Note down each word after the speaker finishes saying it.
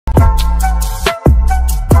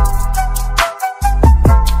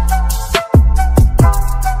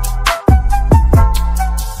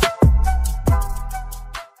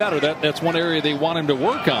That's one area they want him to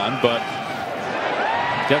work on, but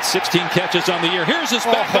got 16 catches on the year. Here's his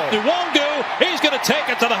backup, Nwangwu. He's going to take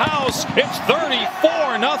it to the house. It's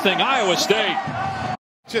 34-0 Iowa State.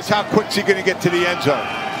 Just how quick's he going to get to the end zone?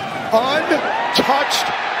 Untouched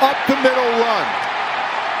up the middle run.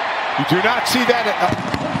 You do not see that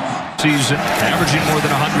season, averaging more than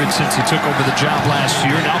 100 since he took over the job last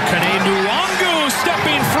year. Now Kene Nwangwu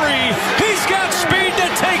stepping free. He's got speed to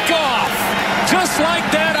take off. Just like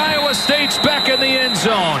that, Iowa State's back in the end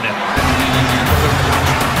zone.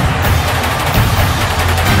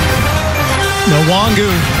 Nwangwu,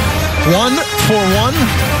 1 for 1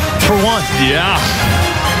 for 1. Yeah.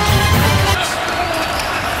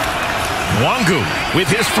 Nwangwu with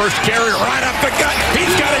his first carry right up the gut.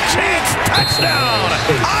 He's got a chance. Touchdown,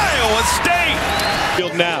 Iowa State.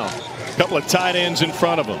 Field now. A couple of tight ends in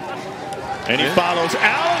front of him. And he follows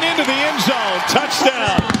Allen into the end zone.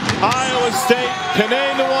 Touchdown, Iowa State,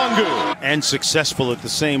 Kene Nwangwu. And successful at the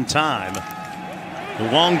same time.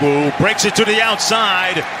 Nwangwu breaks it to the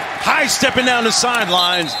outside. High stepping down the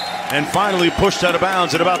sidelines. And finally pushed out of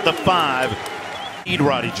bounds at about the 5.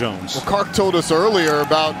 Roddy Jones. Well, Clark told us earlier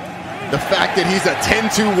about the fact that he's a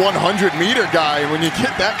 10-2 100-meter guy. When you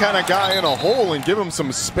get that kind of guy in a hole and give him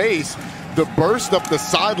some space, the burst up the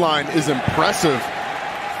sideline is impressive.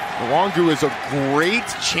 Nwangwu is a great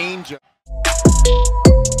change.